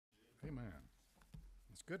Amen.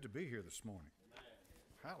 It's good to be here this morning.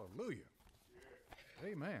 Hallelujah.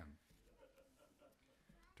 Amen.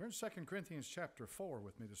 Turn to 2 Corinthians chapter 4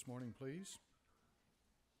 with me this morning, please.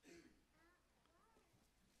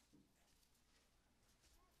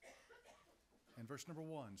 And verse number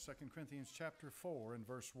 1, 2 Corinthians chapter 4 and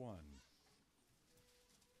verse 1.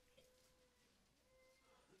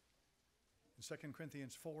 In 2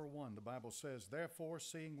 Corinthians 4:1, the Bible says, "Therefore,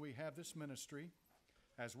 seeing we have this ministry,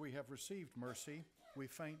 as we have received mercy, we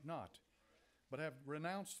faint not, but have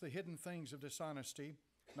renounced the hidden things of dishonesty,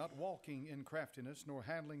 not walking in craftiness, nor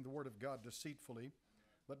handling the word of God deceitfully,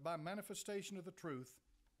 but by manifestation of the truth,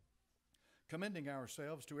 commending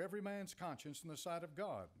ourselves to every man's conscience in the sight of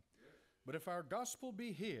God. But if our gospel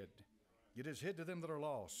be hid, it is hid to them that are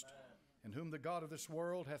lost, in whom the God of this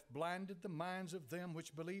world hath blinded the minds of them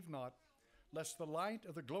which believe not, lest the light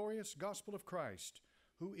of the glorious gospel of Christ,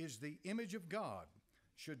 who is the image of God,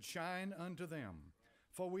 should shine unto them.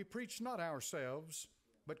 For we preach not ourselves,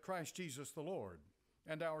 but Christ Jesus the Lord,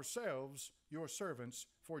 and ourselves your servants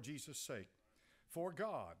for Jesus' sake. For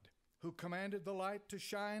God, who commanded the light to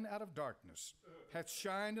shine out of darkness, hath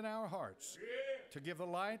shined in our hearts to give the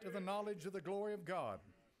light of the knowledge of the glory of God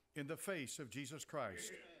in the face of Jesus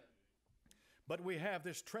Christ. But we have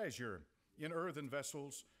this treasure in earthen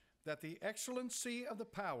vessels, that the excellency of the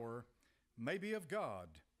power may be of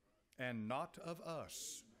God and not of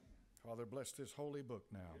us." Father, bless this holy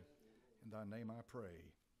book now. In thy name I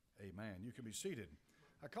pray. Amen. You can be seated.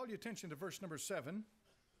 I call your attention to verse number 7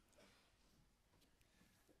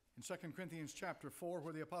 in 2 Corinthians chapter 4,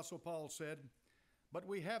 where the Apostle Paul said, "But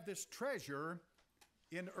we have this treasure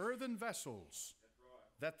in earthen vessels,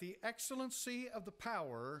 that the excellency of the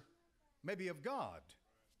power may be of God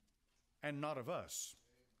and not of us."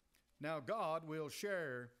 Now God will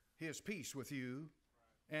share his peace with you,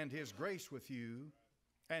 and his grace with you,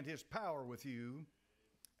 and his power with you,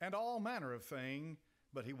 and all manner of thing,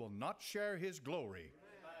 but he will not share his glory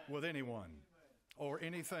with anyone or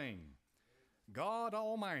anything. God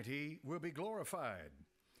Almighty will be glorified.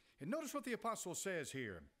 And notice what the apostle says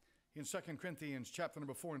here in 2 Corinthians chapter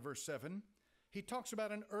number 4 and verse 7. He talks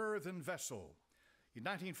about an earthen vessel. In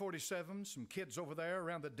 1947, some kids over there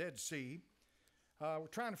around the Dead Sea were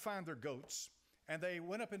trying to find their goats, and they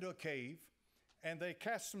went up into a cave, and they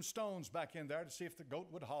cast some stones back in there to see if the goat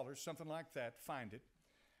would holler, something like that, find it.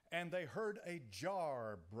 And they heard a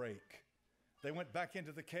jar break. They went back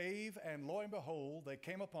into the cave, and lo and behold, they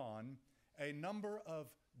came upon a number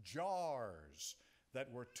of jars that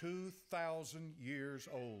were 2,000 years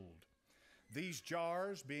old. These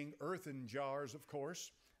jars, being earthen jars, of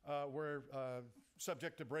course, were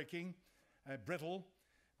subject to breaking, brittle.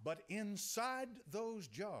 But inside those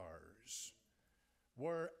jars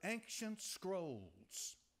were ancient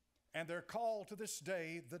scrolls, and they're called to this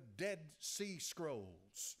day the Dead Sea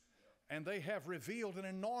Scrolls. And they have revealed an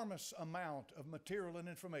enormous amount of material and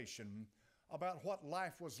information about what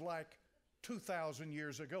life was like 2,000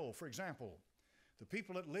 years ago. For example, the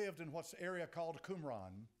people that lived in what's the area called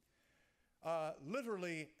Qumran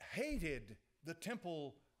literally hated the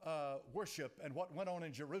temple worship and what went on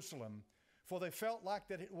in Jerusalem, for they felt like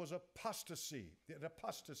that it was apostasy. It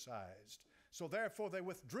apostatized. So therefore they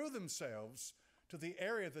withdrew themselves to the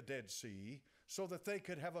area of the Dead Sea so that they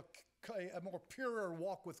could have a more purer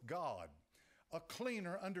walk with God, a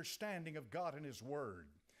cleaner understanding of God and his word.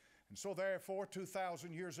 And so therefore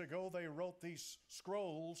 2,000 years ago they wrote these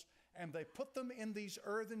scrolls, and they put them in these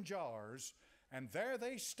earthen jars, and there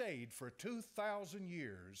they stayed for 2,000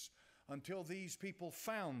 years until these people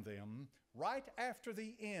found them right after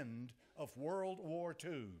the end of World War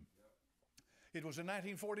II. It was in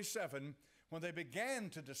 1947 when they began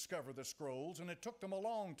to discover the scrolls, and it took them a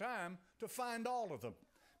long time to find all of them.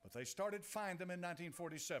 But they started finding them in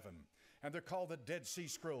 1947, and they're called the Dead Sea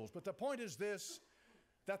Scrolls. But the point is this,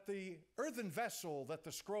 that the earthen vessel that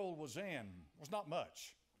the scroll was in was not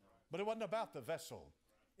much. But it wasn't about the vessel.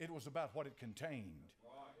 It was about what it contained.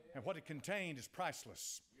 And what it contained is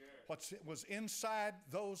priceless. What was inside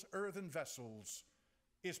those earthen vessels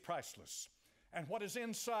is priceless. And what is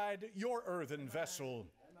inside your earthen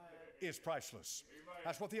vessel is priceless.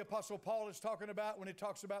 That's what the Apostle Paul is talking about when he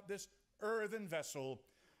talks about this earthen vessel.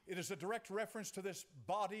 It is a direct reference to this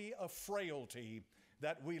body of frailty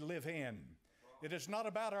that we live in. It is not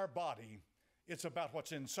about our body. It's about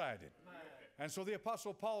what's inside it. And so the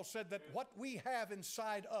Apostle Paul said that what we have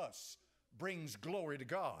inside us brings glory to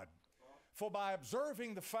God. For by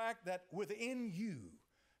observing the fact that within you,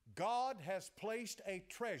 God has placed a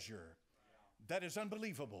treasure that is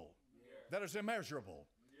unbelievable, that is immeasurable,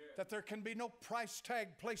 that there can be no price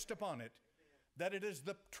tag placed upon it, that it is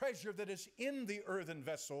the treasure that is in the earthen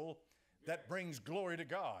vessel that brings glory to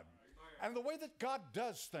God. And the way that God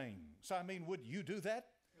does things, I mean, would you do that?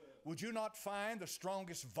 Would you not find the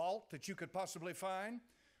strongest vault that you could possibly find?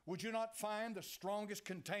 Would you not find the strongest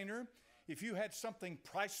container? If you had something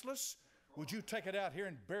priceless, would you take it out here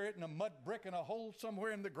and bury it in a mud brick in a hole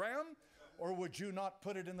somewhere in the ground? Or would you not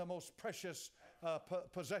put it in the most precious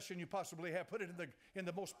possession you possibly have? Put it in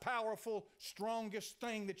the most powerful, strongest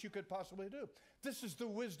thing that you could possibly do. This is the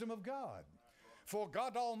wisdom of God. For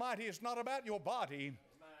God Almighty is not about your body.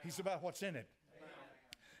 He's about what's in it.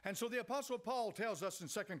 And so the Apostle Paul tells us in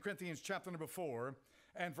 2 Corinthians chapter number 4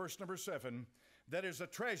 and verse number 7, that is a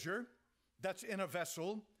treasure that's in a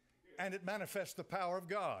vessel and it manifests the power of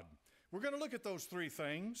God. We're going to look at those three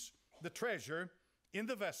things: the treasure in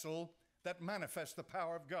the vessel that manifests the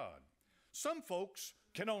power of God. Some folks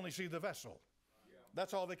can only see the vessel.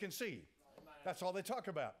 That's all they can see. That's all they talk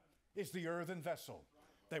about is the earthen vessel.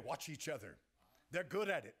 They watch each other. They're good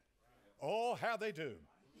at it. Oh, how they do.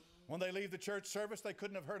 When they leave the church service, they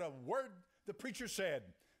couldn't have heard a word the preacher said,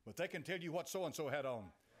 but they can tell you what so-and-so had on.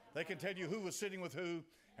 They can tell you who was sitting with who,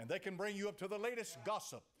 and they can bring you up to the latest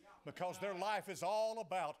gossip because their life is all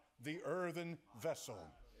about the earthen vessel.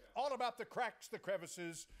 All about the cracks, the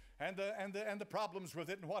crevices, and the problems with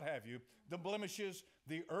it and what have you. The blemishes,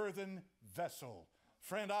 the earthen vessel.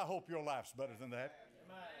 Friend, I hope your life's better than that.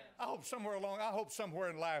 I hope somewhere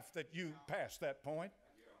in life that you pass that point.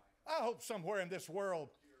 I hope somewhere in this world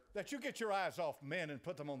that you get your eyes off men and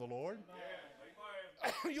put them on the Lord.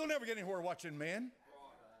 You'll never get anywhere watching men.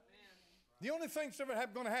 The only thing that's ever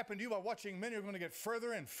going to happen to you by watching men, you're going to get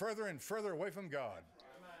further and further and further away from God.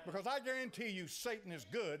 Because I guarantee you, Satan is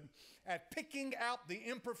good at picking out the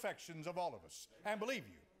imperfections of all of us. And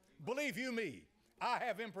believe you me, I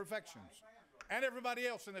have imperfections. And everybody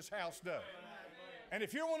else in this house does. And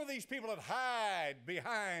if you're one of these people that hide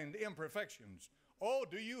behind imperfections, oh,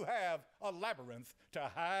 do you have a labyrinth to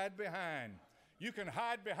hide behind? You can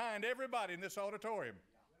hide behind everybody in this auditorium.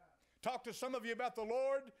 Talk to some of you about the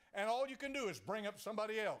Lord, and all you can do is bring up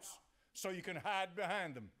somebody else so you can hide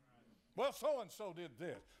behind them. Well, so-and-so did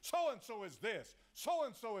this. So-and-so is this.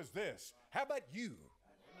 So-and-so is this. How about you?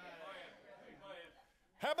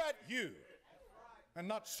 How about you? And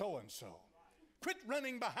not so-and-so. Quit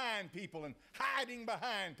running behind people and hiding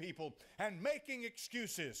behind people and making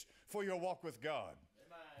excuses for your walk with God.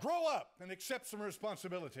 Grow up and accept some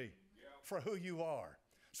responsibility for who you are.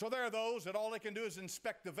 So there are those that all they can do is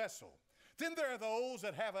inspect the vessel. Then there are those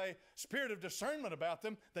that have a spirit of discernment about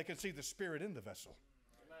them. They can see the spirit in the vessel.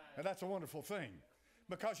 And that's a wonderful thing,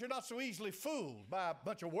 because you're not so easily fooled by a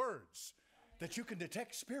bunch of words that you can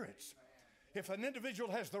detect spirits. If an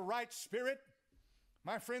individual has the right spirit,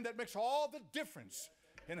 my friend, that makes all the difference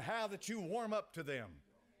in how that you warm up to them.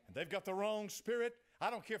 And they've got the wrong spirit. I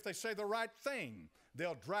don't care if they say the right thing.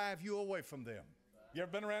 They'll drive you away from them. You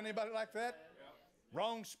ever been around anybody like that?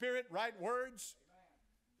 Wrong spirit, right words.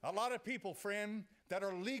 A lot of people, friend, that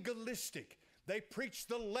are legalistic. They preach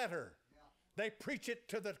the letter. They preach it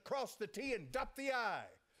to the cross the T and dot the I.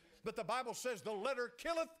 But the Bible says the letter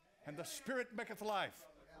killeth and the spirit maketh life.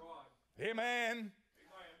 Amen.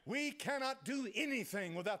 We cannot do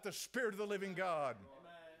anything without the Spirit of the living God.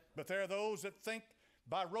 But there are those that think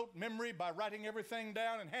by rote memory, by writing everything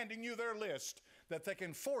down and handing you their list, that they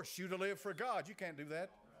can force you to live for God. You can't do that.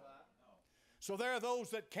 So there are those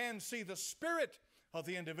that can see the spirit of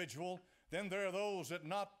the individual. Then there are those that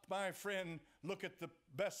not, my friend, look at the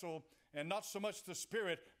vessel and not so much the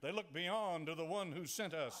spirit. They look beyond to the one who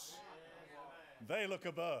sent us. They look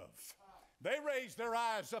above. They raise their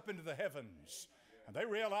eyes up into the heavens. And they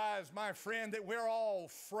realize, my friend, that we're all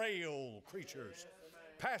frail creatures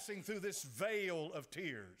passing through this veil of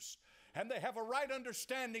tears. And they have a right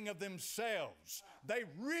understanding of themselves. They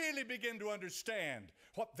really begin to understand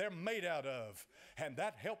what they're made out of. And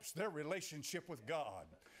that helps their relationship with God.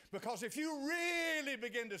 Because if you really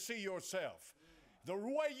begin to see yourself the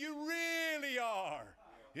way you really are,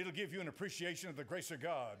 it'll give you an appreciation of the grace of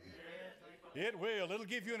God. It will. It'll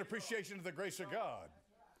give you an appreciation of the grace of God.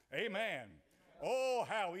 Amen. Oh,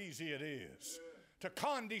 how easy it is to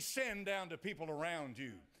condescend down to people around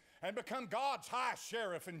you and become God's high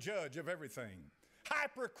sheriff and judge of everything,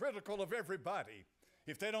 hypercritical of everybody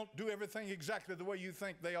if they don't do everything exactly the way you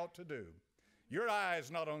think they ought to do. Your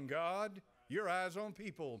eye's not on God, your eye's on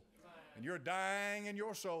people, and you're dying in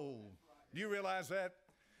your soul. Do you realize that?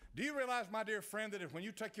 Do you realize, my dear friend, that if when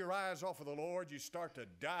you take your eyes off of the Lord, you start to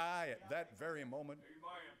die at that very moment?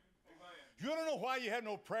 You don't know why you have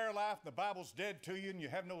no prayer life, the Bible's dead to you, and you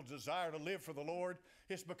have no desire to live for the Lord?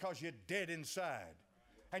 It's because you're dead inside.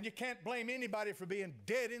 And you can't blame anybody for being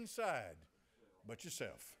dead inside. but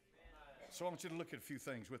yourself. So I want you to look at a few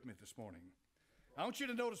things with me this morning. I want you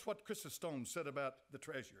to notice what Chrysostom said about the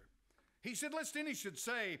treasure. He said, lest any should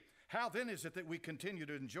say, how then is it that we continue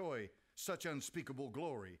to enjoy such unspeakable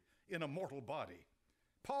glory in a mortal body?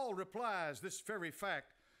 Paul replies, this very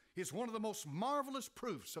fact is one of the most marvelous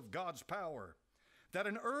proofs of God's power, that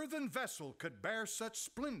an earthen vessel could bear such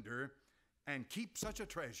splendor and keep such a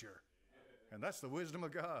treasure. And that's the wisdom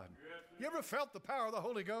of God. You ever felt the power of the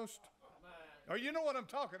Holy Ghost? Or you know what I'm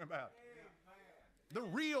talking about? The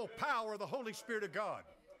real power of the Holy Spirit of God.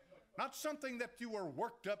 Not something that you were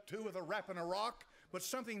worked up to with a rap and a rock, but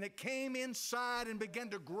something that came inside and began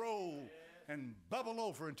to grow and bubble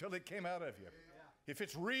over until it came out of you. If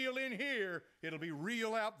it's real in here, it'll be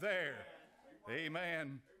real out there.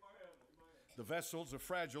 Amen. The vessel's a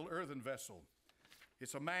fragile earthen vessel.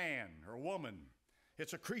 It's a man or a woman.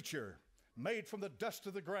 It's a creature made from the dust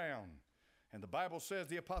of the ground. And the Bible says,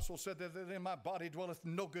 the apostle said that in my body dwelleth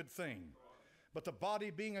no good thing. But the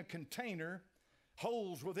body being a container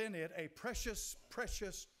holds within it a precious,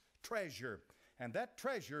 precious treasure. And that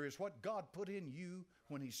treasure is what God put in you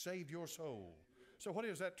when He saved your soul. So what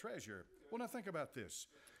is that treasure? Well, now think about this.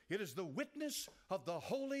 It is the witness of the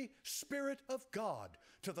Holy Spirit of God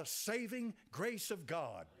to the saving grace of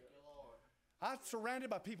God. I'm surrounded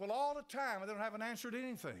by people all the time and they don't have an answer to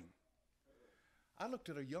anything. I looked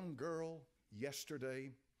at a young girl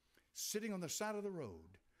yesterday sitting on the side of the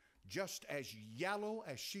road, just as yellow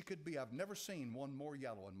as she could be. I've never seen one more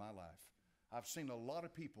yellow in my life. I've seen a lot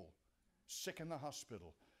of people sick in the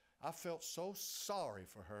hospital. I felt so sorry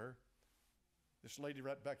for her. This lady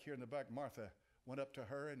right back here in the back, Martha, went up to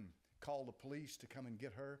her and called the police to come and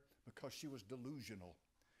get her because she was delusional.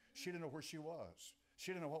 She didn't know where she was.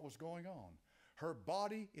 She didn't know what was going on. Her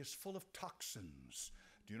body is full of toxins.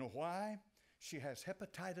 Do you know why? She has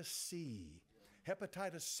hepatitis C.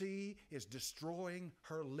 Hepatitis C is destroying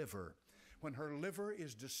her liver. When her liver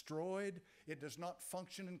is destroyed, it does not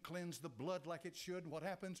function and cleanse the blood like it should. What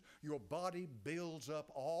happens? Your body builds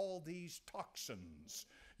up all these toxins.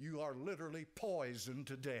 You are literally poisoned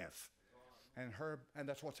to death. And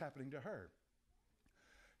that's what's happening to her.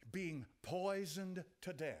 Being poisoned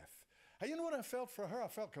to death. And you know what I felt for her? I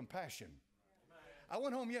felt compassion. I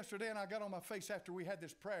went home yesterday and I got on my face after we had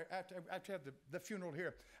this prayer, after I had the funeral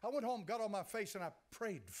here. I went home, got on my face, and I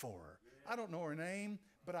prayed for her. I don't know her name,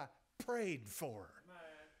 but I prayed for her.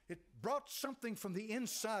 It brought something from the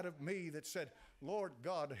inside of me that said, Lord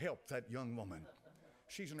God, help that young woman.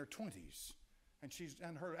 She's in her 20s,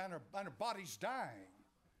 and her body's dying.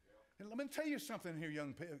 And let me tell you something here,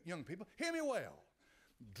 young people. Hear me well.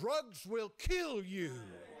 Drugs will kill you.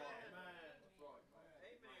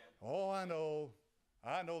 Oh, I know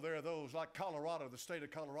there are those like Colorado, the state of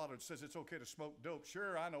Colorado, that says it's okay to smoke dope.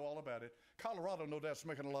 Sure, I know all about it. Colorado, no doubt, is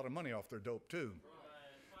making a lot of money off their dope, too.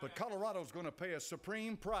 But Colorado's going to pay a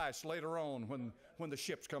supreme price later on when the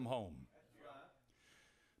ships come home.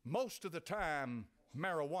 Most of the time,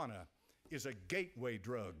 marijuana is a gateway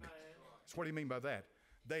drug. So what do you mean by that?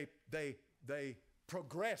 They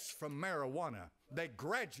progress from marijuana. They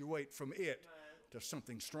graduate from it to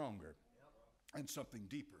something stronger and something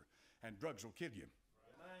deeper. And drugs will kill you.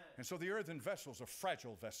 And so the earthen vessel is a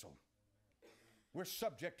fragile vessel. We're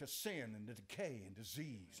subject to sin and to decay and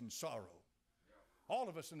disease and sorrow. All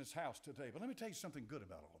of us in this house today. But let me tell you something good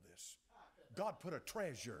about all of this. God put a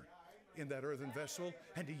treasure in that earthen vessel,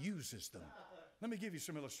 and He uses them. Let me give you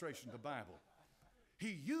some illustration of the Bible.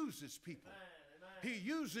 He uses people. He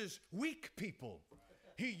uses weak people.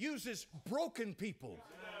 He uses broken people.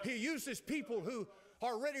 He uses people who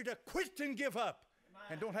are ready to quit and give up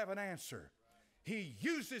and don't have an answer. He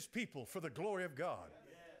uses people for the glory of God.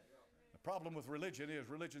 The problem with religion is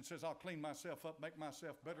religion says, I'll clean myself up, make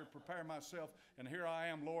myself better, prepare myself, and here I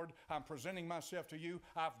am, Lord. I'm presenting myself to you.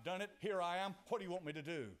 I've done it. Here I am. What do you want me to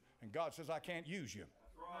do? And God says, I can't use you.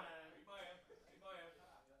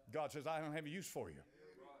 God says, I don't have a use for you.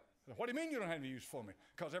 What do you mean you don't have any use for me?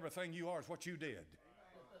 Because everything you are is what you did.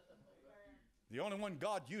 The only one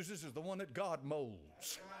God uses is the one that God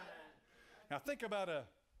molds. Now think about a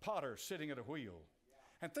potter sitting at a wheel.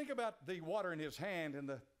 And think about the water in his hand and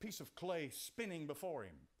the piece of clay spinning before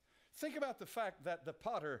him. Think about the fact that the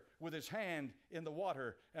potter with his hand in the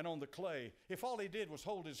water and on the clay, if all he did was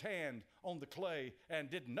hold his hand on the clay and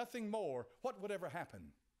did nothing more, what would ever happen?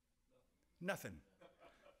 Nothing.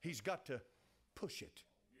 He's got to push it.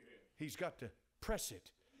 He's got to press it.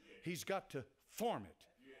 He's got to form it.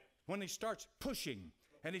 When he starts pushing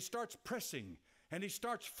and he starts pressing and he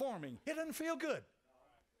starts forming, it doesn't feel good.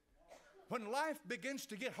 When life begins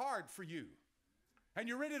to get hard for you and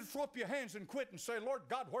you're ready to throw up your hands and quit and say, Lord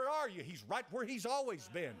God, where are you? He's right where He's always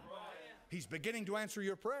been. He's beginning to answer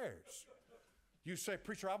your prayers. You say,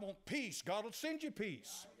 preacher, I want peace. God will send you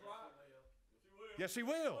peace. Yes, He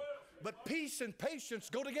will. But peace and patience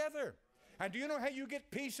go together. And do you know how you get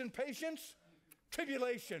peace and patience?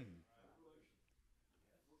 Tribulation.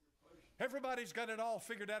 Everybody's got it all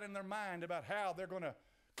figured out in their mind about how they're going to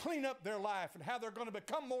clean up their life and how they're going to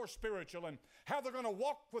become more spiritual and how they're going to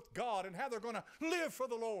walk with God and how they're going to live for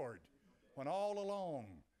the Lord. When all along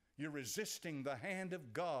you're resisting the hand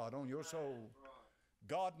of God on your soul.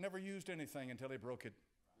 God never used anything until He broke it.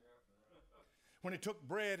 When He took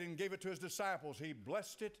bread and gave it to His disciples, He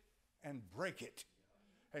blessed it and brake it.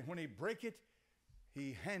 And when He brake it,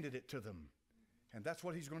 He handed it to them. And that's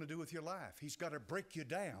what He's going to do with your life. He's got to break you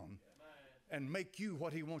down and make you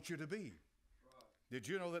what He wants you to be. Did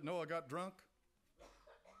you know that Noah got drunk?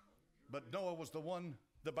 But Noah was the one,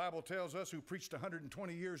 the Bible tells us, who preached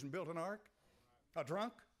 120 years and built an ark? A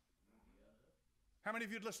drunk? How many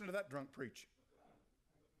of you would listen to that drunk preach?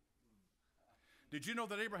 Did you know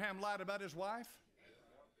that Abraham lied about his wife?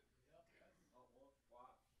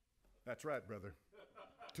 That's right, brother.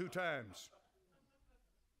 2 times.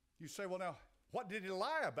 You say, well, now, what did he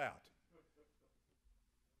lie about?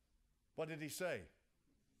 What did he say?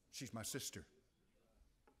 She's my sister.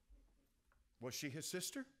 Was she his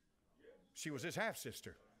sister? She was his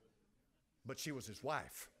half-sister. But she was his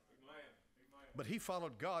wife. But he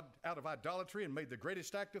followed God out of idolatry and made the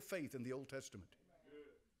greatest act of faith in the Old Testament.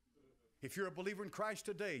 If you're a believer in Christ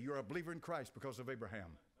today, you're a believer in Christ because of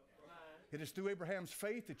Abraham. It is through Abraham's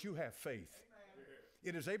faith that you have faith.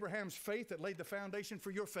 It is Abraham's faith that laid the foundation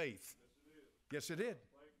for your faith. Yes, it did.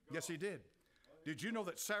 Yes, he did. Did you know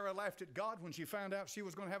that Sarah laughed at God when she found out she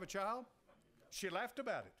was going to have a child? She laughed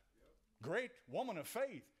about it. Great woman of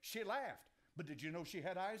faith. She laughed. But did you know she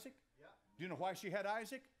had Isaac? Do you know why she had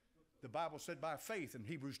Isaac? The Bible said by faith in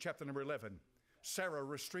Hebrews chapter number 11, Sarah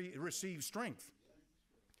received strength.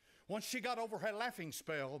 Once she got over her laughing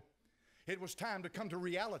spell, it was time to come to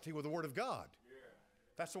reality with the Word of God.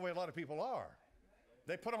 That's the way a lot of people are.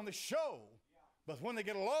 They put on the show, but when they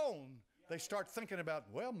get alone, they start thinking about,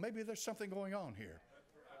 well, maybe there's something going on here.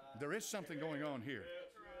 There is something going on here.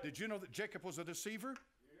 Did you know that Jacob was a deceiver?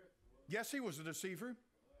 Yes, he was a deceiver.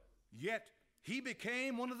 Yet he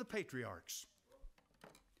became one of the patriarchs.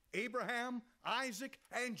 Abraham, Isaac,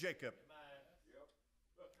 and Jacob.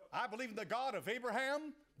 I believe in the God of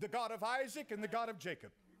Abraham, the God of Isaac, and the God of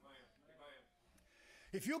Jacob.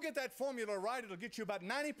 If you get that formula right, it'll get you about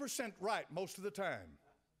 90% right most of the time.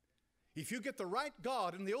 If you get the right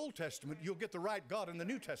God in the Old Testament, you'll get the right God in the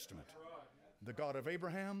New Testament. The God of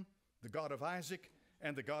Abraham, the God of Isaac,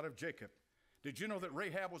 and the God of Jacob. Did you know that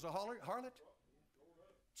Rahab was a harlot?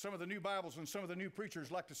 Some of the new Bibles and some of the new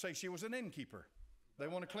preachers like to say she was an innkeeper. They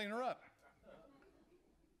want to clean her up.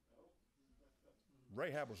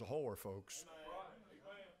 Rahab was a whore, folks.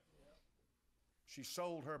 She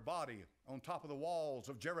sold her body on top of the walls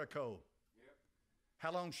of Jericho.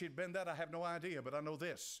 How long she'd been that, I have no idea, but I know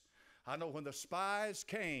this. I know when the spies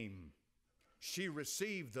came, she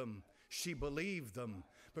received them, she believed them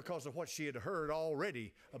because of what she had heard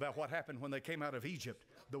already about what happened when they came out of Egypt.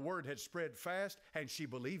 The word had spread fast and she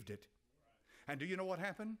believed it. And do you know what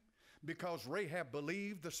happened? Because Rahab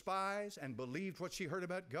believed the spies and believed what she heard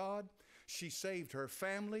about God, she saved her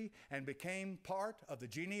family and became part of the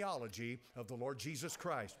genealogy of the Lord Jesus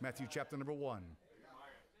Christ. Matthew chapter number 1.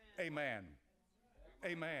 Amen.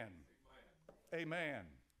 Amen. Amen.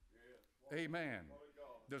 Amen.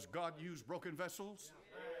 Does God use broken vessels?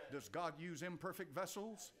 Does God use imperfect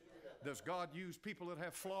vessels? Does God use people that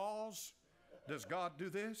have flaws? Does God do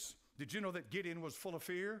this? Did you know that Gideon was full of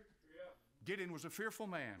fear? Gideon was a fearful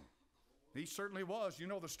man. He certainly was. You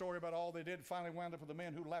know the story about all they did finally wound up with the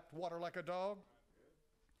men who lapped water like a dog.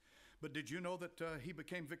 But did you know that he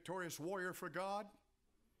became victorious warrior for God?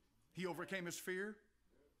 He overcame his fear.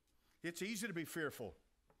 It's easy to be fearful.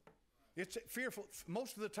 It's fearful.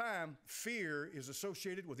 Most of the time, fear is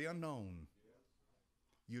associated with the unknown.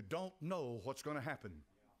 You don't know what's going to happen.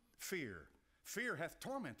 Fear. Fear hath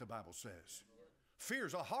torment, the Bible says. Fear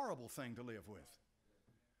is a horrible thing to live with.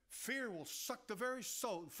 Fear will suck the very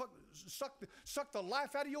soul, suck the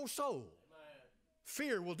life out of your soul.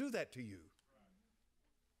 Fear will do that to you.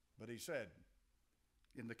 But he said,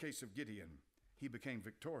 in the case of Gideon, he became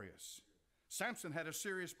victorious. Samson had a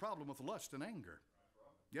serious problem with lust and anger.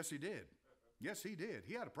 Yes, he did. Yes, he did.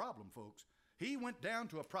 He had a problem, folks. He went down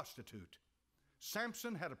to a prostitute.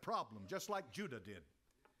 Samson had a problem, just like Judah did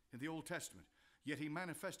in the Old Testament. Yet he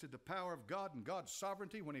manifested the power of God and God's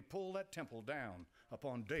sovereignty when he pulled that temple down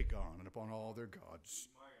upon Dagon and upon all their gods.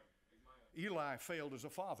 Eli failed as a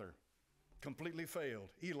father, completely failed.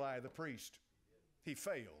 Eli the priest, he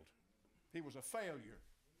failed. He was a failure.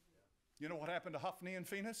 You know what happened to Hophni and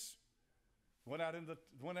Phinehas? Went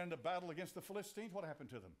into battle against the Philistines. What happened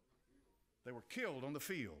to them? They were killed on the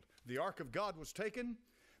field. The ark of God was taken.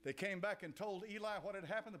 They came back and told Eli what had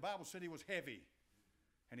happened. The Bible said he was heavy,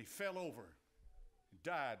 and he fell over,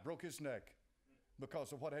 died, broke his neck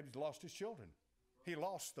because of what had lost his children. He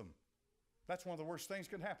lost them. That's one of the worst things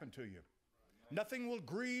that can happen to you. Nothing will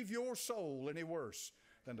grieve your soul any worse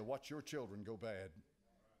than to watch your children go bad.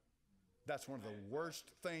 That's one of the worst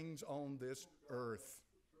things on this earth.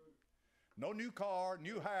 No new car,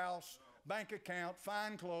 new house, bank account,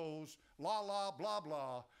 fine clothes, blah,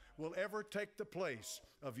 blah, will ever take the place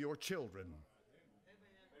of your children.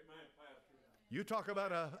 You talk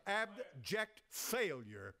about an abject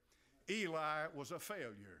failure. Eli was a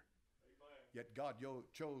failure. Yet God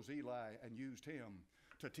chose Eli and used him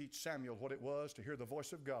to teach Samuel what it was to hear the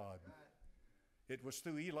voice of God. It was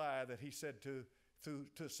through Eli that he said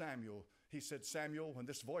to Samuel, he said, Samuel, when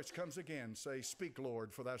this voice comes again, say, speak,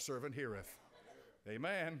 Lord, for thy servant heareth.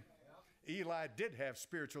 Amen. Eli did have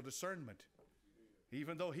spiritual discernment.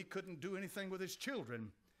 Even though he couldn't do anything with his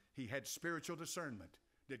children, he had spiritual discernment.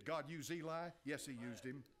 Did God use Eli? Yes, he used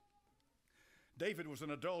him. David was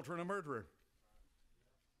an adulterer and a murderer.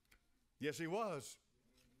 Yes, he was.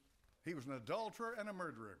 He was an adulterer and a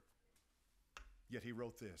murderer. Yet he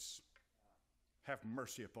wrote this. Have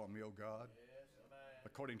mercy upon me, O God,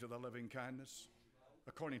 according to thy loving kindness,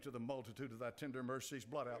 according to the multitude of thy tender mercies,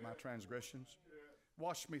 blot out my transgressions.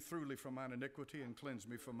 Wash me thoroughly from mine iniquity and cleanse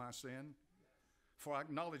me from my sin. For I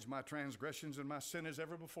acknowledge my transgressions, and my sin is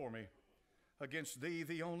ever before me. Against thee,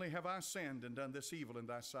 thee only, have I sinned and done this evil in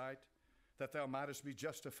thy sight, that thou mightest be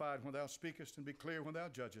justified when thou speakest and be clear when thou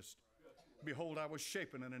judgest. Behold, I was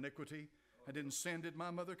shapen in iniquity, and in sin did my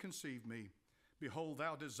mother conceive me. Behold,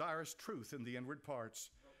 thou desirest truth in the inward parts,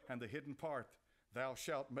 and the hidden part thou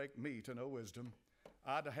shalt make me to know wisdom.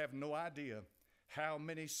 I have no idea how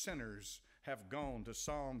many sinners have gone to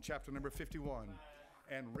Psalm chapter number 51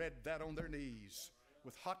 and read that on their knees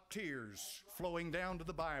with hot tears flowing down to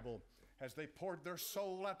the Bible as they poured their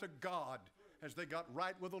soul out to God, as they got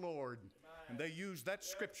right with the Lord. And they used that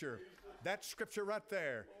scripture right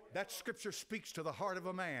there. That scripture speaks to the heart of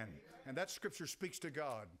a man, and that scripture speaks to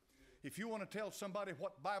God. If you want to tell somebody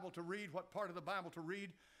what Bible to read, what part of the Bible to read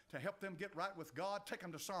to help them get right with God, take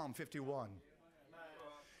them to Psalm 51.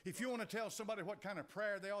 If you want to tell somebody what kind of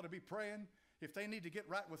prayer they ought to be praying, if they need to get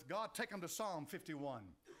right with God, take them to Psalm 51.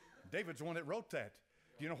 David's the one that wrote that.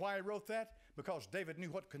 Do you know why he wrote that? Because David knew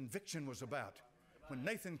what conviction was about. When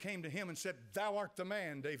Nathan came to him and said, thou art the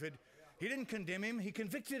man, David, he didn't condemn him, he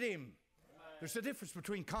convicted him. There's a difference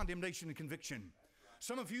between condemnation and conviction.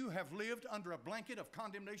 Some of you have lived under a blanket of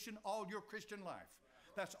condemnation all your Christian life.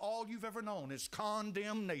 That's all you've ever known is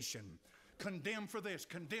condemnation. Condemned for this,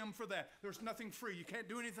 condemned for that. There's nothing free. You can't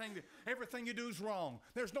do anything. Everything you do is wrong.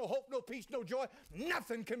 There's no hope, no peace, no joy.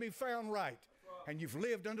 Nothing can be found right. And you've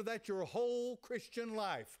lived under that your whole Christian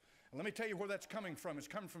life. And let me tell you where that's coming from. It's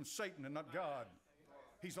coming from Satan and not God.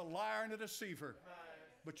 He's a liar and a deceiver.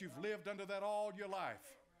 But you've lived under that all your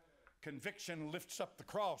life. Conviction lifts up the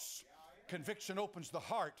cross. Conviction opens the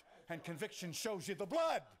heart. And conviction shows you the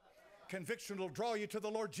blood. Conviction will draw you to the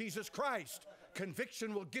Lord Jesus Christ.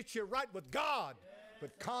 Conviction will get you right with God.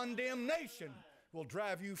 But condemnation will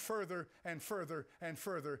drive you further and further and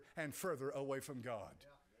further and further away from God.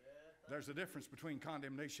 There's a difference between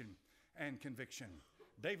condemnation and conviction.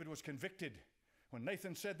 David was convicted. When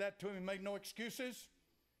Nathan said that to him, he made no excuses.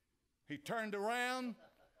 He turned around,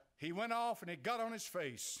 he went off, and he got on his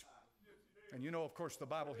face. And you know, of course, the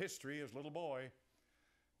Bible history as a little boy,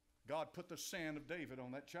 God put the sin of David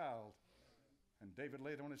on that child. And David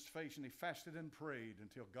laid on his face and he fasted and prayed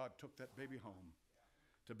until God took that baby home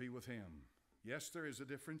to be with him. Yes, there is a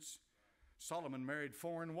difference. Solomon married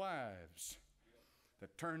foreign wives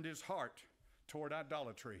that turned his heart toward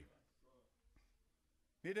idolatry.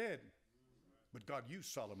 He did. But God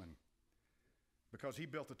used Solomon because he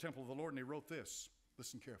built the temple of the Lord, and he wrote this.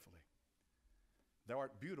 Listen carefully. Thou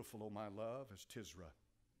art beautiful, O my love, as Tisra.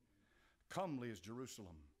 Comely as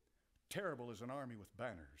Jerusalem. Terrible as an army with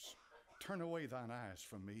banners. Turn away thine eyes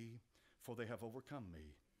from me, for they have overcome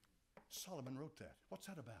me. Solomon wrote that. What's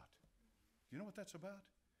that about? Do you know what that's about?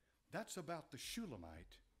 That's about the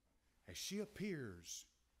Shulamite as she appears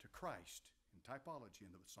to Christ in typology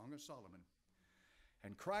in the Song of Solomon.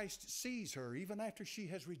 And Christ sees her even after she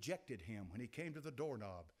has rejected him when he came to the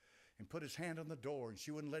doorknob and put his hand on the door, and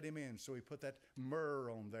she wouldn't let him in, so he put that myrrh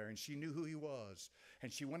on there, and she knew who he was.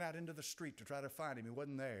 And she went out into the street to try to find him. He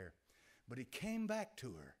wasn't there. But he came back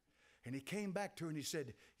to her. And he came back to her and he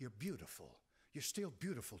said, you're beautiful. You're still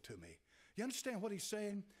beautiful to me. You understand what he's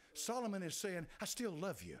saying? Solomon is saying, I still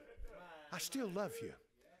love you. I still love you.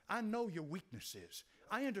 I know your weaknesses.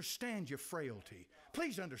 I understand your frailty.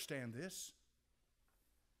 Please understand this.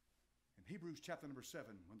 In Hebrews chapter number 7,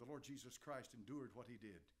 when the Lord Jesus Christ endured what he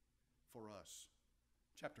did for us,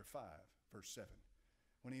 chapter 5, verse 7,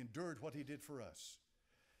 when he endured what he did for us,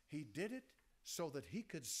 he did it so that he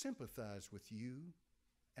could sympathize with you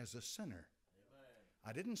as a sinner. Amen.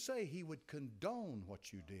 I didn't say he would condone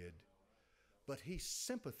what you did, but he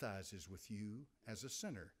sympathizes with you as a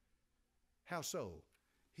sinner. How so?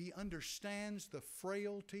 He understands the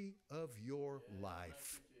frailty of your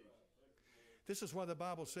life. This is why the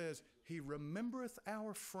Bible says, he remembereth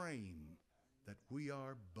our frame, that we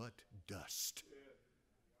are but dust.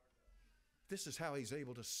 This is how he's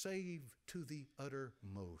able to save to the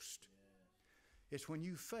uttermost. It's when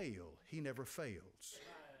you fail, he never fails.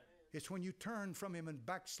 It's when you turn from him and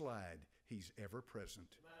backslide, he's ever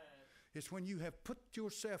present. It's when you have put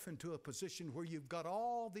yourself into a position where you've got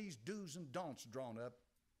all these do's and don'ts drawn up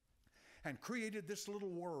and created this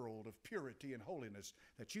little world of purity and holiness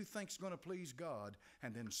that you think's going to please God,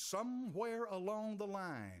 and then somewhere along the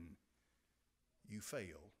line, you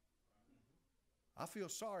fail. I feel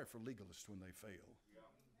sorry for legalists when they fail.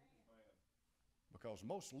 Because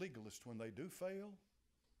most legalists, when they do fail,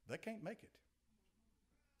 they can't make it.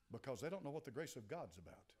 Because they don't know what the grace of God's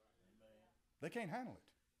about. They can't handle it.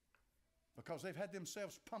 Because they've had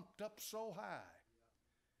themselves pumped up so high.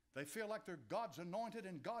 They feel like they're God's anointed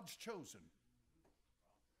and God's chosen.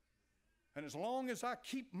 And as long as I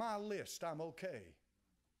keep my list, I'm okay.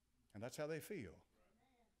 And that's how they feel.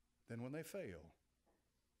 Then when they fail,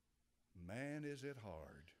 man, is it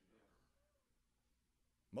hard.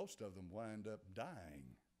 Most of them wind up dying.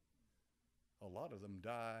 A lot of them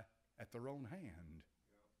die at their own hand.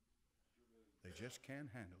 They just can't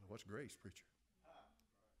handle it. What's grace, preacher?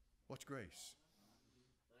 What's grace?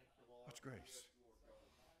 What's grace?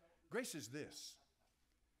 Grace is this.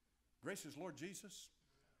 Grace is, Lord Jesus,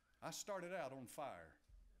 I started out on fire,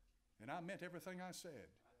 and I meant everything I said.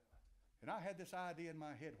 And I had this idea in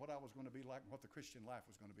my head what I was going to be like and what the Christian life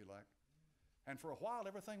was going to be like. And for a while,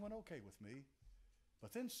 everything went okay with me.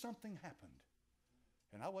 But then something happened,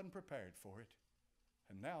 and I wasn't prepared for it.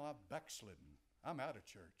 And now I've backslidden. I'm out of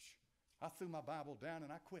church. I threw my Bible down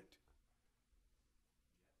and I quit.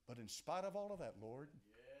 But in spite of all of that, Lord,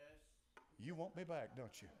 you want me back,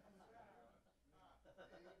 don't you?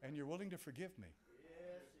 And you're willing to forgive me.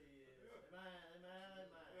 Yes, he is. Amen, amen,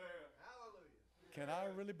 amen. Hallelujah. Can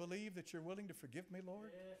I really believe that you're willing to forgive me, Lord?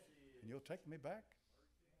 Yes, he is. And you'll take me back?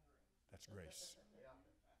 That's grace.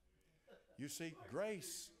 You see,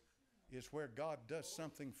 grace is where God does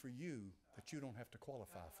something for you that you don't have to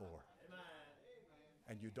qualify for. Amen.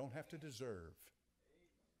 And you don't have to deserve.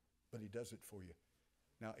 But he does it for you.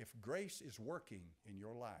 Now, if grace is working in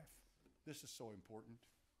your life, this is so important.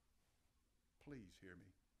 Please hear me.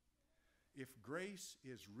 If grace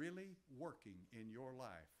is really working in your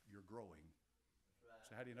life, you're growing.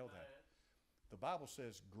 So how do you know that? The Bible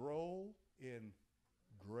says, grow in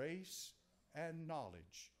grace and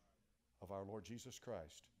knowledge of our Lord Jesus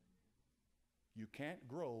Christ. You can't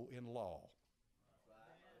grow in law.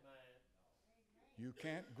 You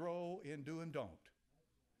can't grow in do and don't.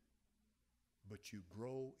 But you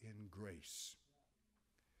grow in grace.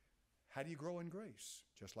 How do you grow in grace?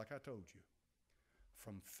 Just like I told you.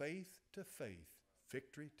 From faith to faith,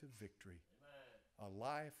 victory to victory. Amen. A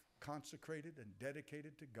life consecrated and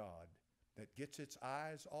dedicated to God that gets its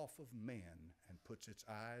eyes off of men and puts its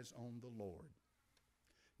eyes on the Lord.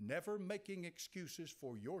 Never making excuses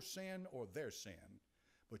for your sin or their sin,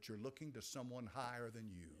 but you're looking to someone higher than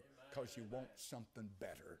you because you want something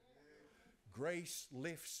better. Grace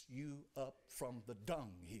lifts you up from the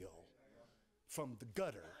dunghill, from the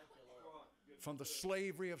gutter, from the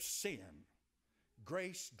slavery of sin.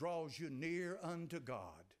 Grace draws you near unto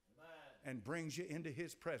God and brings you into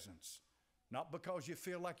his presence. Not because you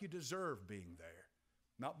feel like you deserve being there.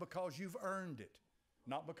 Not because you've earned it.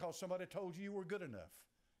 Not because somebody told you you were good enough.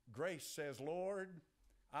 Grace says, Lord,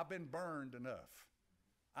 I've been burned enough.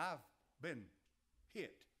 I've been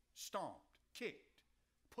hit, stomped, kicked,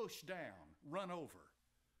 pushed down, run over.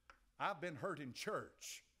 I've been hurt in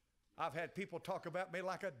church. I've had people talk about me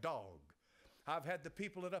like a dog. I've had the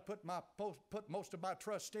people that I put most of my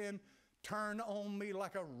trust in turn on me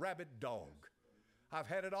like a rabid dog. I've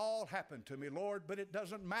had it all happen to me, Lord, but it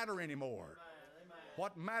doesn't matter anymore. Amen.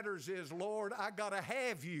 What matters is, Lord, I got to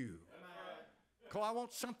have you. Because I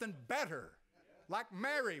want something better. Like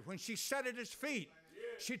Mary, when she sat at his feet,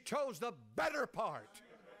 she chose the better part.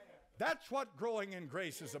 That's what growing in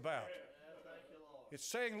grace is about. It's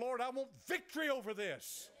saying, Lord, I want victory over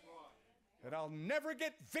this. And I'll never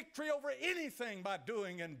get victory over anything by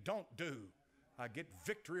doing and don't do. I get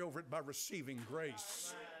victory over it by receiving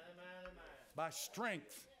grace, by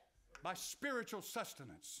strength, by spiritual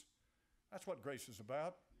sustenance. That's what grace is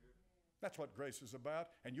about. That's what grace is about.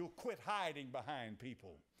 And you'll quit hiding behind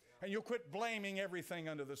people. And you'll quit blaming everything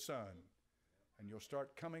under the sun. And you'll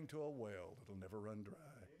start coming to a well that'll never run dry.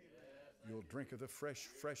 You'll drink of the fresh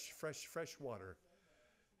water.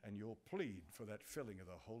 And you'll plead for that filling of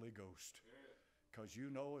the Holy Ghost. Because you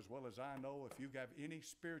know as well as I know, if you have any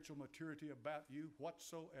spiritual maturity about you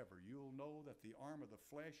whatsoever, you'll know that the arm of the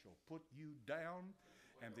flesh will put you down.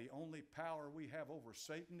 And the only power we have over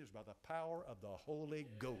Satan is by the power of the Holy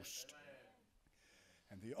Ghost.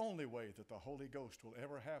 And the only way that the Holy Ghost will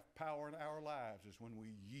ever have power in our lives is when we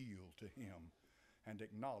yield to Him and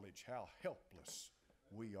acknowledge how helpless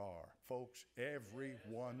we are. Folks, every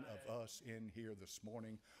one of us in here this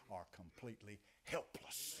morning are completely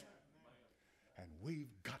helpless. And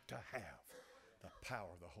we've got to have the power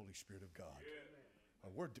of the Holy Spirit of God.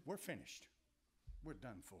 We're finished. We're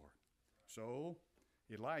done for. So,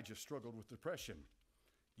 Elijah struggled with depression,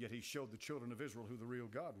 yet he showed the children of Israel who the real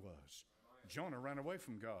God was. Jonah ran away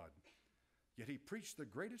from God, yet he preached the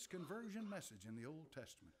greatest conversion message in the Old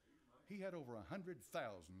Testament. He had over 100,000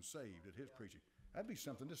 saved at his preaching. That'd be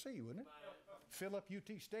something to see, wouldn't it? Fill up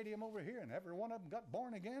UT Stadium over here and every one of them got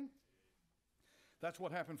born again. That's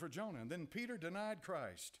what happened for Jonah. And then Peter denied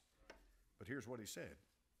Christ. But here's what he said.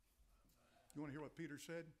 You want to hear what Peter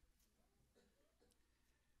said?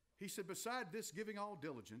 He said, beside this giving all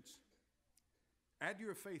diligence, add to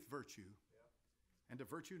your faith virtue, and to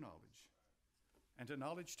virtue knowledge, and to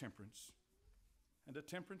knowledge temperance, and to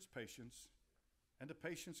temperance patience, and to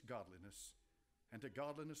patience godliness, and to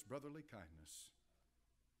godliness brotherly kindness,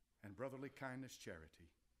 and brotherly kindness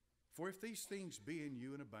charity. For if these things be in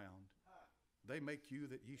you and abound, they make you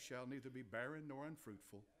that ye shall neither be barren nor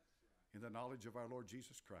unfruitful in the knowledge of our Lord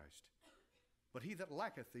Jesus Christ. But he that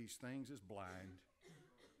lacketh these things is blind,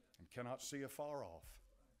 and cannot see afar off,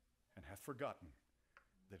 and hath forgotten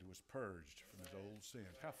that he was purged from his old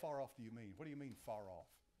sins. How far off do you mean? What do you mean far off?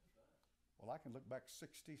 Well, I can look back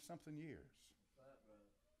 60-something years.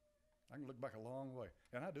 I can look back a long way,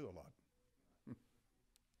 and I do a lot.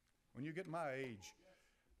 When you get my age,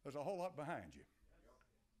 there's a whole lot behind you.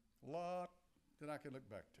 A lot that I can look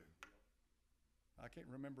back to. I can't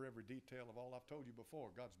remember every detail of all I've told you before.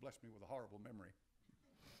 God's blessed me with a horrible memory.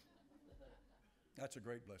 That's a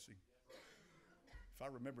great blessing. If I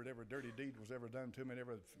remembered every dirty deed was ever done to me, and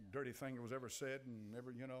every dirty thing that was ever said, and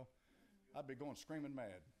every, I'd be going screaming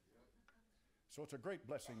mad. So it's a great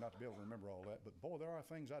blessing not to be able to remember all that. But boy, there are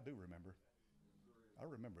things I do remember. I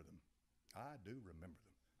remember them. I do remember them.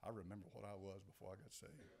 I remember what I was before I got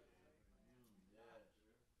saved.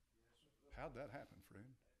 How'd that happen,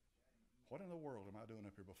 friend? What in the world am I doing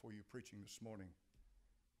up here before you preaching this morning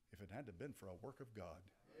if it hadn't been for a work of God?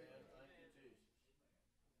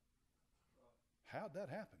 How'd that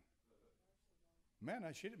happen? Man,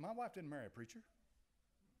 my wife didn't marry a preacher.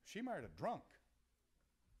 She married a drunk.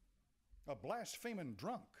 A blaspheming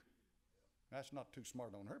drunk. That's not too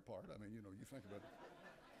smart on her part. I mean, you think about it.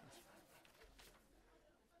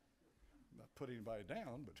 Not putting anybody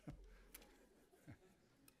down, but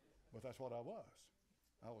but that's what I was.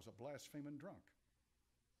 I was a blaspheming drunk.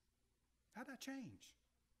 How'd I change?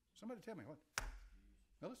 Somebody tell me what.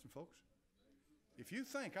 Now listen, folks. If you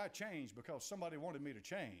think I changed because somebody wanted me to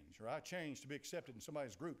change, or I changed to be accepted in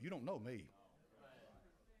somebody's group, you don't know me.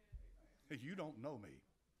 You don't know me.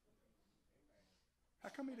 How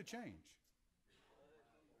come me to change?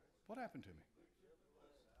 What happened to me?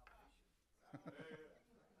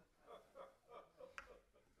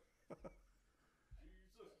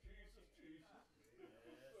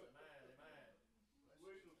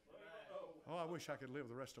 Oh, I wish I could live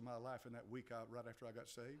the rest of my life in that week right after I got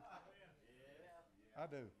saved. I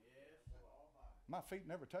do. My feet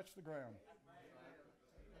never touched the ground.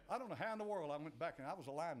 I don't know how in the world I went back, and I was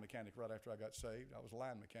a line mechanic right after I got saved. I was a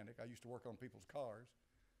line mechanic. I used to work on people's cars,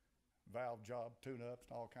 valve job, tune-ups,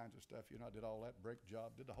 and all kinds of stuff. I did all that, brake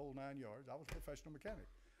job, did the whole 9 yards. I was a professional mechanic.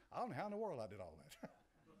 I don't know how in the world I did all that.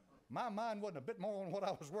 My mind wasn't a bit more on what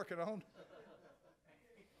I was working on.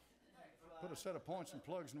 Put a set of points and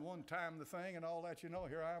plugs in one, time the thing and all that,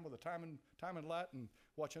 Here I am with a timing light and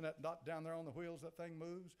watching that dot down there on the wheels, that thing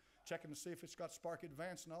moves, checking to see if it's got spark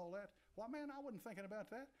advance and all that. Why, man, I wasn't thinking about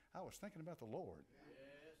that. I was thinking about the Lord.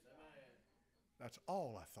 Yes, amen. That's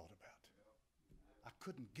all I thought about. I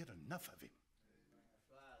couldn't get enough of Him.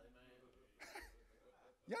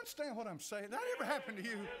 You understand what I'm saying? That ever happened to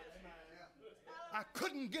you? I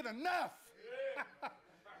couldn't get enough.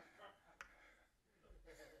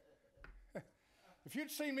 If you'd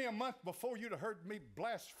seen me a month before, you'd have heard me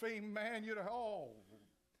blaspheme, man. You'd have, oh,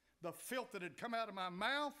 the filth that had come out of my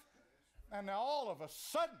mouth. And now all of a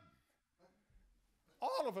sudden,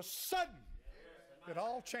 it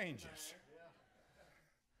all changes.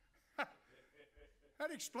 How do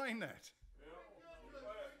you explain that?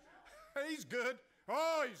 He's good.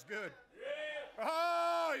 Oh, he's good.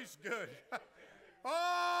 Oh, he's good.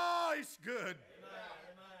 Oh, he's good.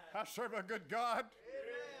 I serve a good God.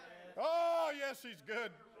 Oh, yes, he's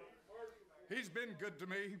good. He's been good to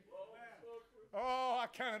me. Oh, I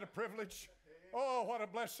count it a privilege. Oh, what a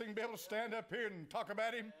blessing to be able to stand up here and talk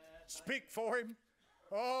about him, speak for him.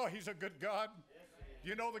 Oh, he's a good God.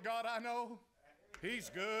 You know the God I know? He's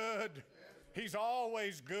good. He's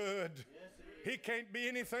always good. He can't be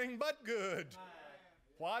anything but good.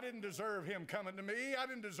 Well, I didn't deserve him coming to me. I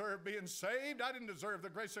didn't deserve being saved. I didn't deserve the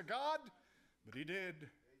grace of God, but he did.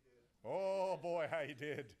 Oh, boy, how he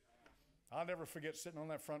did. I'll never forget sitting on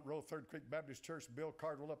that front row, Third Creek Baptist Church, Bill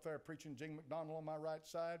Cardwell up there preaching, Gene McDonald on my right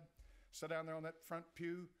side. Sit down there on that front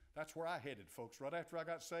pew. That's where I headed, folks. Right after I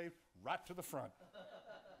got saved, right to the front.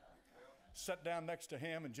 Sat down next to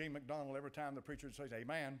him and Gene McDonald every time the preacher would say,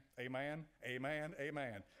 amen, amen, amen,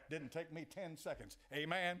 amen. Didn't take me 10 seconds.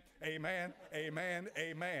 Amen, amen, amen,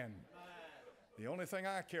 amen. The only thing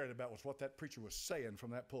I cared about was what that preacher was saying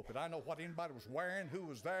from that pulpit. I know what anybody was wearing, who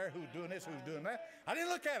was there, who was doing this, who was doing that. I didn't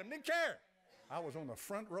look at him, didn't care. I was on the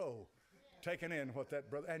front row taking in what that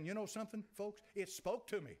brother, and you know something, folks? It spoke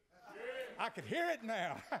to me. I could hear it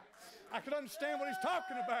now. I could understand what he's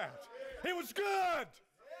talking about. It was good.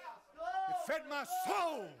 It fed my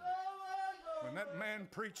soul. When that man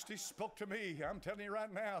preached, he spoke to me. I'm telling you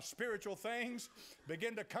right now, spiritual things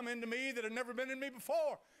began to come into me that had never been in me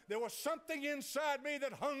before. There was something inside me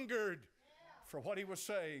that hungered for what he was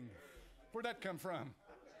saying. Where'd that come from?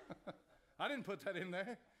 I didn't put that in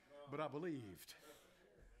there, but I believed.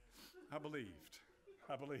 I believed.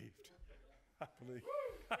 I believed. I believed.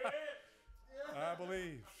 I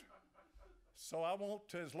believed. So I want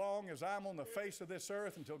to, as long as I'm on the face of this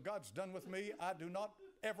earth, until God's done with me, I do not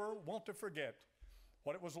ever want to forget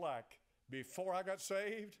what it was like before I got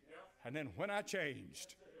saved and then when I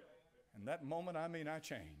changed. And that moment, I mean, I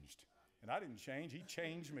changed. And I didn't change. He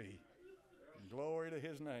changed me. Glory to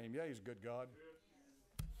his name. Yeah, he's a good God.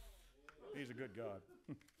 He's a good God.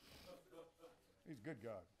 He's a good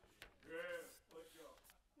God.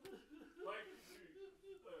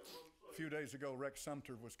 A few days ago, Rex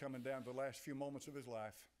Sumter was coming down to the last few moments of his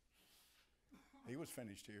life. He was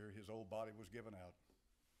finished here. His old body was given out.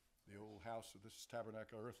 The old house of this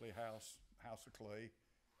tabernacle, earthly house, house of clay,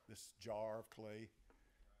 this jar of clay.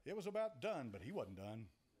 It was about done, but he wasn't done.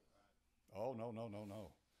 Oh, no, no, no,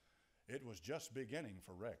 no. It was just beginning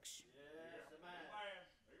for Rex. Yes,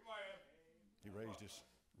 He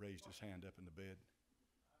raised his hand up in the bed.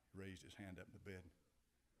 He raised his hand up in the bed.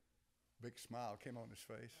 Big smile came on his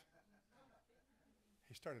face.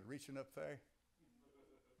 He started reaching up there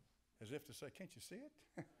as if to say, can't you see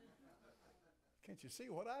it? Can't you see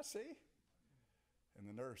what I see? And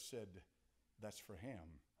the nurse said, that's for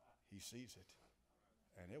him. He sees it.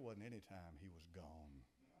 And it wasn't any time he was gone.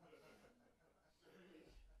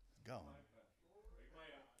 Gone.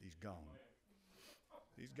 He's gone.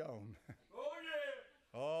 He's gone.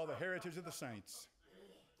 Oh, the heritage of the saints.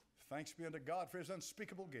 Thanks be unto God for his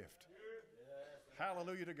unspeakable gift.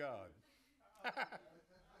 Hallelujah to God.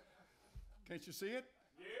 Can't you see it?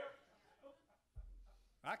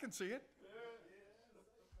 I can see it.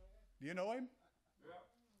 Do you know him?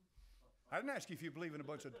 I didn't ask you if you believe in a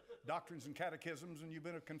bunch of doctrines and catechisms and you've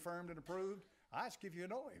been confirmed and approved. I asked if you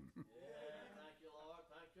know him. Thank you, Lord.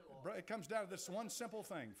 Thank you, Lord. It comes down to this one simple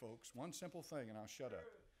thing, folks. One simple thing, and I'll shut up.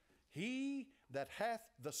 He that hath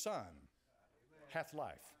the Son hath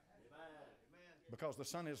life. Because the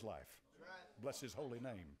Son is life. Bless his holy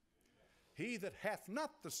name. He that hath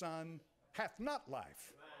not the Son hath not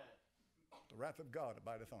life. The wrath of God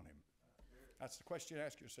abideth on him. That's the question you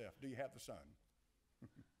ask yourself. Do you have the Son?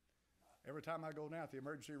 Every time I go now to the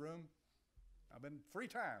emergency room, I've been 3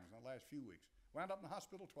 times in the last few weeks. Wound up in the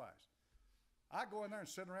hospital twice. I go in there and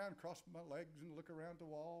sit around, cross my legs and look around the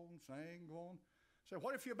wall and sing, go on. Say,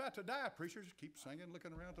 what if you're about to die, preacher? Just keep singing,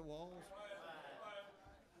 looking around the walls.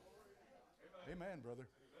 Amen, brother.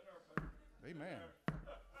 Amen.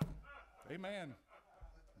 Amen.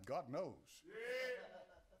 God knows.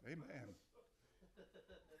 Amen.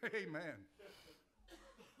 Amen.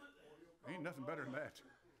 Ain't nothing better than that.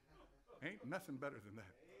 Ain't nothing better than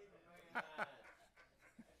that.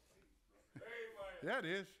 Yeah, it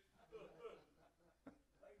is.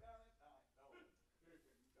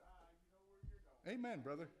 Amen,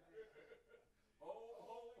 brother.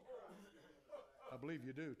 I believe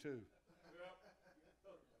you do, too.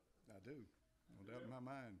 I do. No doubt in my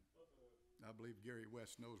mind. I believe Gary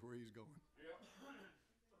West knows where he's going.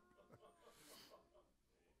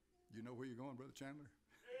 You know where you're going, Brother Chandler?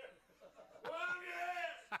 Well,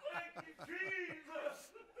 yes! Thank you,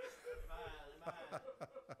 Jesus!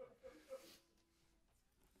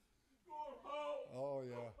 Going home. Oh,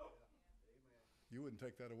 yeah. You wouldn't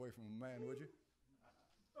take that away from a man, would you?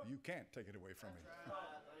 You can't take it away from him.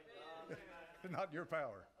 It's not your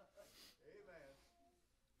power.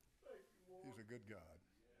 He's a good God.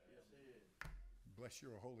 Bless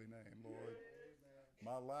your holy name, Lord.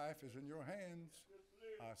 My life is in your hands.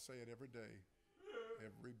 I say it every day.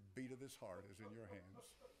 Every beat of this heart is in your hands.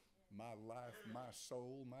 My life, my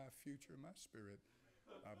soul, my future, my spirit.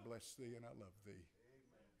 I bless thee and I love thee.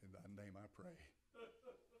 In thy name I pray.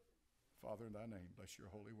 Father, in thy name, bless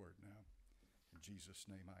your holy word now. In Jesus'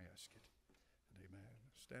 name I ask it. And amen.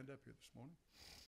 Stand up here this morning.